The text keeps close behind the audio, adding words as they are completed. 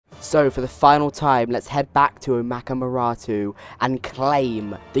So for the final time, let's head back to OMACKA and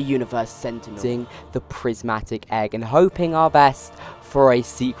claim the Universe Sentinel, using the prismatic egg and hoping our best for a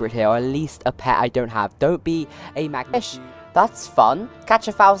secret here, or at least a pet I don't have. Don't be a fish. That's fun. Catch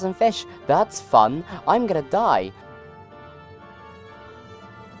 1,000 fish. That's fun. I'm gonna die.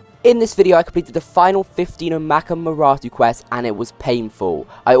 In this video, I completed the final 15 OMACKA quests, and it was painful.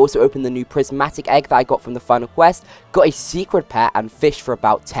 I also opened the new prismatic egg that I got from the final quest, got a secret pet, and fished for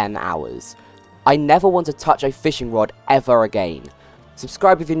about 10 hours. I never want to touch a fishing rod ever again.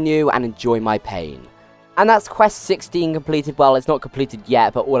 Subscribe if you're new, and enjoy my pain. And that's quest 16 completed. Well, it's not completed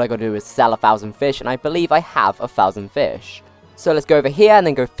yet, but all I gotta do is sell 1,000 fish, and I believe I have 1,000 fish. So let's go over here, and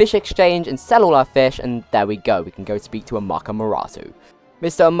then go fish exchange, and sell all our fish, and there we go. We can go speak to OMACKA.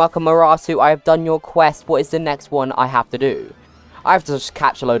 Mr. OMACKA, I have done your quest. What is the next one I have to do? I have to just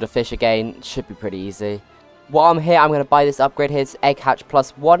catch a load of fish again. It should be pretty easy. While I'm here, I'm going to buy this upgrade here. It's Egg Hatch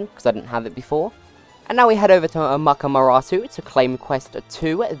 +1, because I didn't have it before. And now we head over to OMACKA to claim quest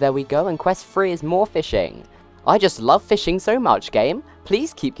 2. There we go. And quest 3 is more fishing. I just love fishing so much, game.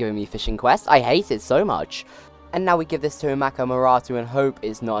 Please keep giving me fishing quests. I hate it so much. And now we give this to OMACKA and hope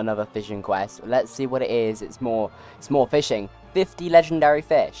it's not another fishing quest. Let's see what it is. It's more fishing. 50 legendary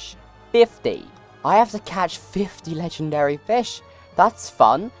fish. 50. I have to catch 50 legendary fish. That's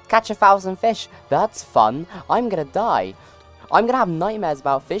fun. Catch 1,000 fish. That's fun. I'm gonna die. I'm gonna have nightmares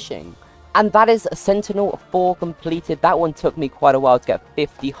about fishing. And that is Sentinel 4 completed. That one took me quite a while to get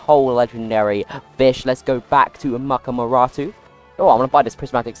 50 whole legendary fish. Let's go back to OMACKA. Oh, I'm gonna buy this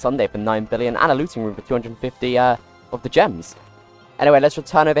prismatic Sunday for 9 billion and a looting room for 250 of the gems. Anyway, let's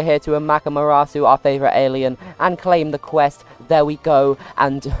return over here to OMACKA, our favourite alien, and claim the quest. There we go.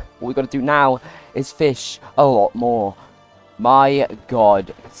 And what we got to do now is fish a lot more. My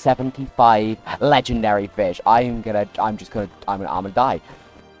god, 75 legendary fish. I'm gonna die.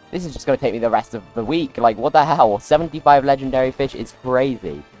 This is just gonna take me the rest of the week. Like, what the hell? 75 legendary fish is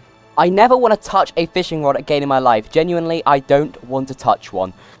crazy. I never want to touch a fishing rod again in my life. Genuinely, I don't want to touch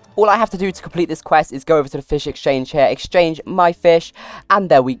one. All I have to do to complete this quest is go over to the fish exchange here, exchange my fish, and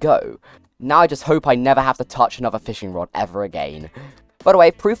there we go. Now I just hope I never have to touch another fishing rod ever again. By the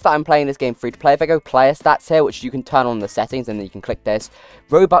way, proof that I'm playing this game free to play, if I go player stats here, which you can turn on the settings, and then you can click this,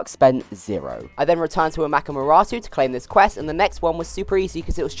 Robux spent 0. I then returned to OMACKA to claim this quest, and the next one was super easy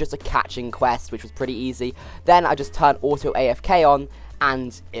because it was just a catching quest, which was pretty easy. Then I just turned auto AFK on,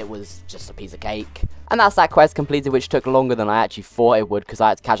 and it was just a piece of cake. And that's that quest completed, which took longer than I actually thought it would, because I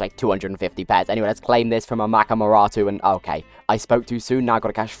had to catch like 250 pets. Anyway, let's claim this from OMACKA, and okay, I spoke too soon, now I've got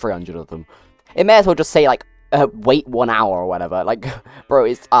to catch 300 of them. It may as well just say, like, wait 1 hour or whatever. Like, bro,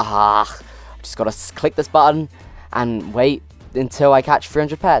 it's, just gotta click this button, and wait until I catch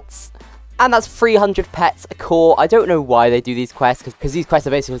 300 pets. And that's 300 pets a core. I don't know why they do these quests, because these quests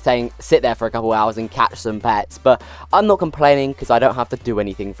are basically saying sit there for a couple hours and catch some pets. But I'm not complaining, because I don't have to do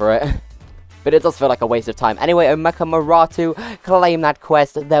anything for it. But it does feel like a waste of time. Anyway, OMACKA, claim that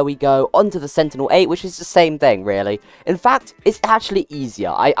quest. There we go. On to the Sentinel 8, which is the same thing, really. In fact, it's actually easier.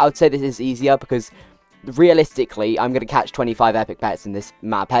 I would say this is easier, because realistically, I'm going to catch 25 epic pets in this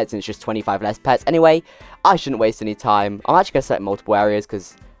amount of pets, and it's just 25 less pets. Anyway, I shouldn't waste any time. I'm actually going to select multiple areas,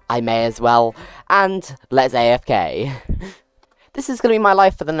 because I may as well. And let's AFK. This is going to be my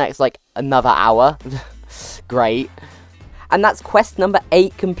life for the next, like, another hour. Great. And that's quest number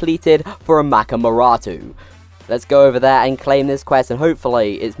 8 completed for OMACKA. Let's go over there and claim this quest, and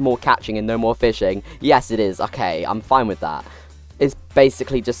hopefully it's more catching and no more fishing. Yes, it is. Okay, I'm fine with that. It's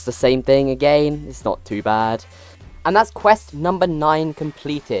basically just the same thing again. It's not too bad. And that's quest number 9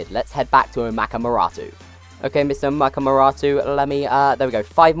 completed. Let's head back to OMACKA. Okay, Mr. OMACKA, let me, there we go,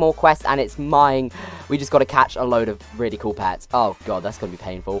 5 more quests, and it's mine. We just got to catch a load of really cool pets. Oh, God, that's going to be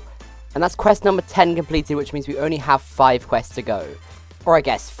painful. And that's quest number 10 completed, which means we only have 5 quests to go. Or I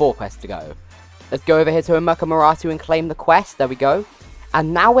guess 4 quests to go. Let's go over here to OMACKA and claim the quest. There we go.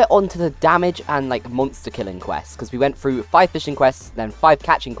 And now we're on to the damage and, like, monster killing quests, because we went through 5 fishing quests, then 5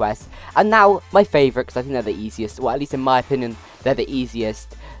 catching quests, and now my favourite, because I think they're the easiest, well, at least in my opinion, they're the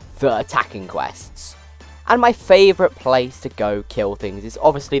easiest, the attacking quests. And my favourite place to go kill things is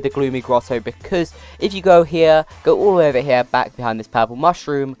obviously the Gloomy Grotto, because if you go here, go all the way over here, back behind this purple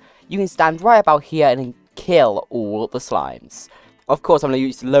mushroom, you can stand right about here and then kill all the slimes. Of course, I'm going to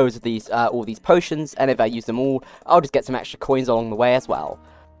use loads of these, all these potions, and if I use them all, I'll just get some extra coins along the way as well.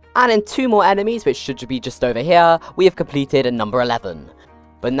 And in 2 more enemies, which should be just over here, we have completed number 11.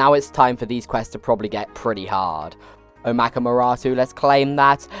 But now it's time for these quests to probably get pretty hard. OMACKA, let's claim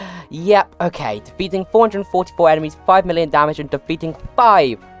that. Yep, okay, defeating 444 enemies, 5 million damage, and defeating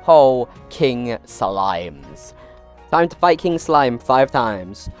 5 whole King Slimes. Time to fight King Slime 5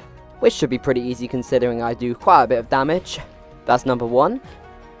 times. which should be pretty easy considering I do quite a bit of damage. That's number 1.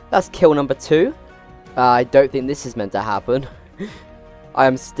 That's kill number 2. I don't think this is meant to happen. I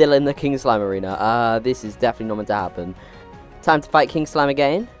am still in the King Slime arena. This is definitely not meant to happen. Time to fight King Slime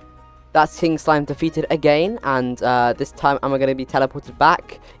again. That's King Slime defeated again, and this time am I going to be teleported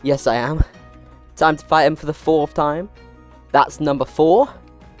back? Yes, I am. Time to fight him for the 4th time. That's number 4.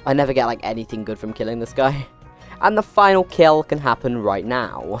 I never get, like, anything good from killing this guy. And the final kill can happen right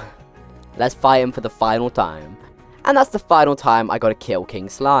now. Let's fight him for the final time. And that's the final time I got to kill King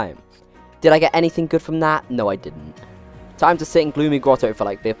Slime. Did I get anything good from that? No, I didn't. Time to sit in Gloomy Grotto for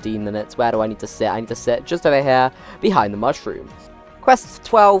like 15 minutes. Where do I need to sit? I need to sit just over here, behind the mushroom. Quest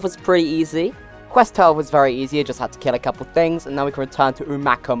 12 was pretty easy. Quest 12 was very easy, I just had to kill a couple things, and now we can return to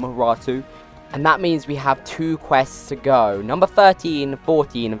OMACKA Muratu. And that means we have 2 quests to go. Number 13,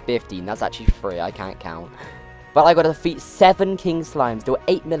 14, and 15. That's actually 3, I can't count. But I got to defeat 7 King Slimes, do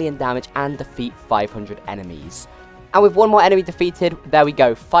 8 million damage, and defeat 500 enemies. And with 1 more enemy defeated, there we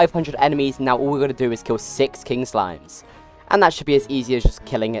go, 500 enemies, now all we're going to do is kill 6 King Slimes. And that should be as easy as just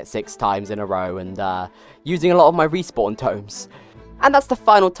killing it 6 times in a row, and using a lot of my respawn tomes. And that's the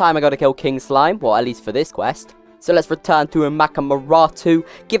final time I got to kill King Slime, well, at least for this quest. So let's return to OMACKA Muratu,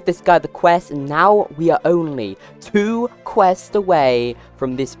 give this guy the quest, and now we are only 2 quests away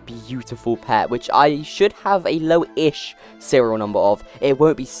from this beautiful pet, which I should have a low-ish serial number of. It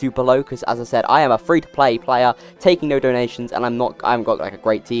won't be super low, because as I said, I am a free-to-play player, taking no donations, and I haven't got like a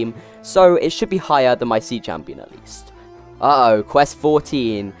great team, so it should be higher than my Sea Champion at least. Uh-oh, quest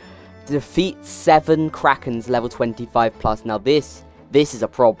 14, defeat 7 Krakens level 25 plus. Now this is a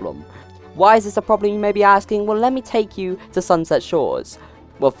problem. Why is this a problem, you may be asking? Well, let me take you to Sunset Shores.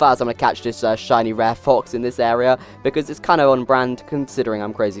 Well, first I'm going to catch this shiny rare fox in this area, because it's kind of on brand, considering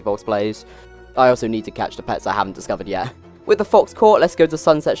I'm Crazy Fox Plays. I also need to catch the pets I haven't discovered yet. With the fox caught, let's go to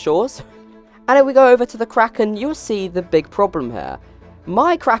Sunset Shores. And if we go over to the Kraken, you'll see the big problem here.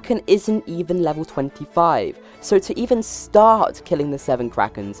 My Kraken isn't even level 25, so to even start killing the 7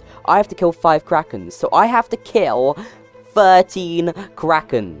 Krakens, I have to kill 5 Krakens, so I have to kill 13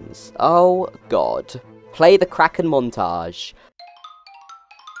 Krakens. Oh god. Play the Kraken montage.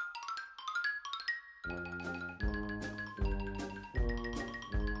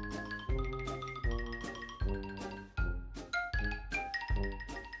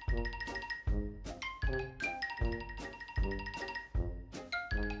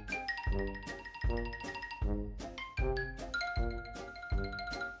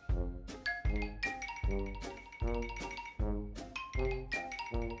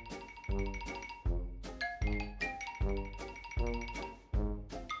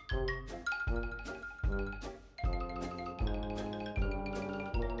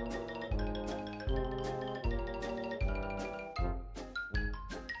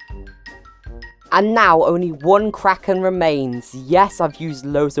 And now, only 1 Kraken remains. Yes, I've used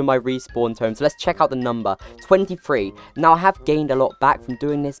loads of my respawn tomes. Let's check out the number. 23. Now, I have gained a lot back from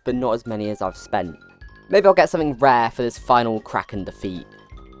doing this, but not as many as I've spent. Maybe I'll get something rare for this final Kraken defeat.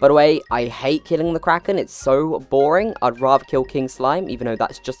 By the way, I hate killing the Kraken. It's so boring. I'd rather kill King Slime, even though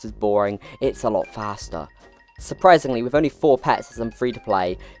that's just as boring. It's a lot faster. Surprisingly, with only 4 pets as I'm free to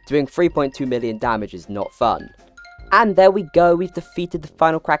play, doing 3.2 million damage is not fun. And there we go, we've defeated the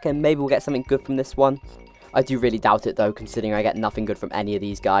final Kraken. Maybe we'll get something good from this one. I do really doubt it though, considering I get nothing good from any of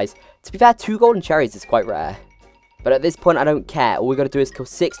these guys. To be fair, 2 golden cherries is quite rare. But at this point, I don't care. All we gotta do is kill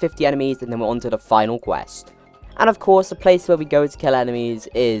 650 enemies, and then we're on to the final quest. And of course, the place where we go to kill enemies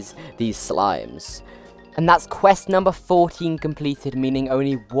is these slimes. And that's quest number 14 completed, meaning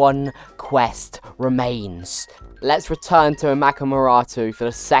only 1 quest remains. Let's return to OMACKA Muratu for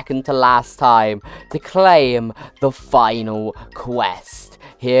the second to last time to claim the final quest.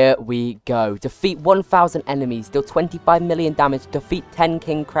 Here we go. Defeat 1,000 enemies, deal 25 million damage, defeat 10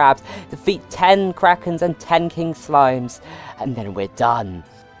 king crabs, defeat 10 krakens and 10 king slimes, and then we're done.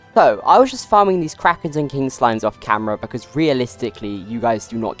 So, I was just farming these krakens and king slimes off camera because realistically, you guys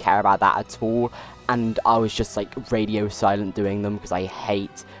do not care about that at all. And I was just like radio silent doing them because I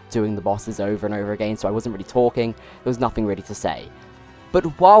hate doing the bosses over and over again, so I wasn't really talking. There was nothing really to say. But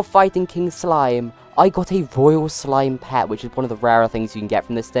while fighting King Slime, I got a Royal Slime pet, which is one of the rarer things you can get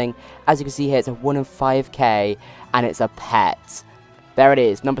from this thing. As you can see here, it's a 1 in 5k, and it's a pet. There it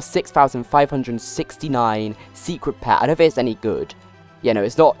is, number 6,569, secret pet. I don't think it's any good. Yeah, no,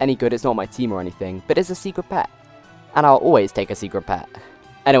 it's not any good, it's not my team or anything, but it's a secret pet. And I'll always take a secret pet.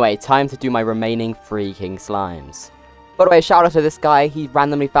 Anyway, time to do my remaining 3 King Slimes. By the way, shout out to this guy, he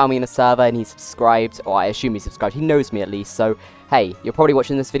randomly found me in a server and he subscribed, or I assume he subscribed, he knows me at least, so hey, you're probably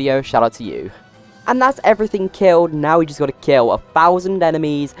watching this video, shout out to you. And that's everything killed. Now we just got to kill 1,000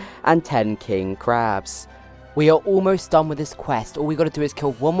 enemies and 10 king crabs. We are almost done with this quest. All we got to do is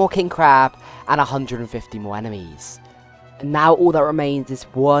kill 1 more king crab and 150 more enemies. And now all that remains is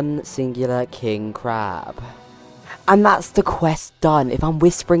 1 singular king crab. And that's the quest done. If I'm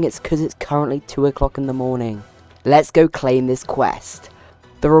whispering, it's because it's currently 2 o'clock in the morning. Let's go claim this quest.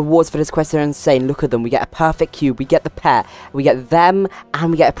 The rewards for this quest are insane. Look at them. We get a perfect cube, we get the pet, we get them, and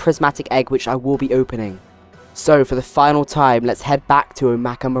we get a prismatic egg, which I will be opening. So, for the final time, let's head back to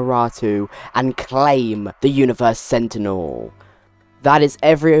OMACKA Muratu and claim the Universe Sentinel. That is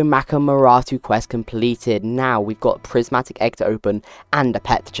every OMACKA Muratu quest completed. Now, we've got a prismatic egg to open and a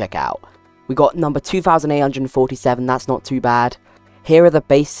pet to check out. We got number 2,847, that's not too bad. Here are the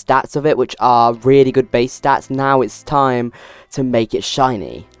base stats of it, which are really good base stats. Now it's time to make it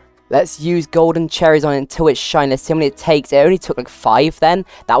shiny. Let's use golden cherries on it until it's shiny. Let's see how many it takes. It only took like 5 then.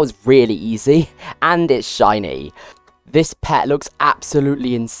 That was really easy. And it's shiny. This pet looks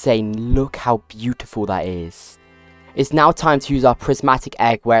absolutely insane. Look how beautiful that is. It's now time to use our prismatic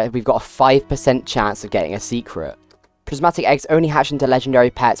egg, where we've got a 5% chance of getting a secret. Prismatic eggs only hatch into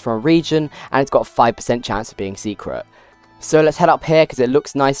legendary pets from a region, and it's got a 5% chance of being secret. So let's head up here because it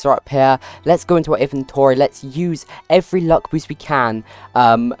looks nicer up here. Let's go into our inventory. Let's use every luck boost we can.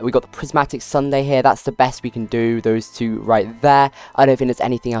 We got the prismatic sundae here. That's the best we can do. Those 2 right there. I don't think there's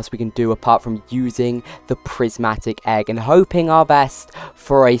anything else we can do apart from using the prismatic egg and hoping our best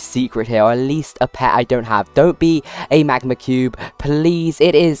for a secret here, or at least a pet I don't have. Don't be a magma cube, please.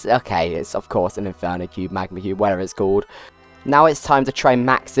 It is okay. It's of course an inferno cube, magma cube, whatever it's called. Now it's time to try and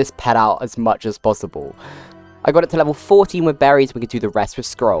max this pet out as much as possible. I got it to level 14 with berries, we can do the rest with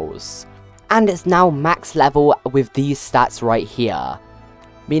scrolls. And it's now max level with these stats right here.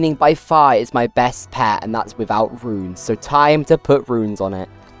 Meaning by far it's my best pet, and that's without runes, so time to put runes on it.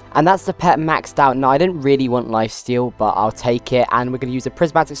 And that's the pet maxed out. Now I didn't really want lifesteal, but I'll take it, and we're going to use a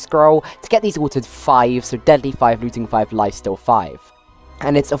prismatic scroll to get these all to 5, so deadly 5, looting 5, lifesteal 5.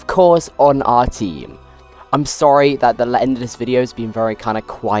 And it's of course on our team. I'm sorry that the end of this video has been very kind of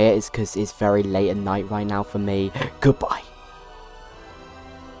quiet, is because it's very late at night right now for me. Goodbye.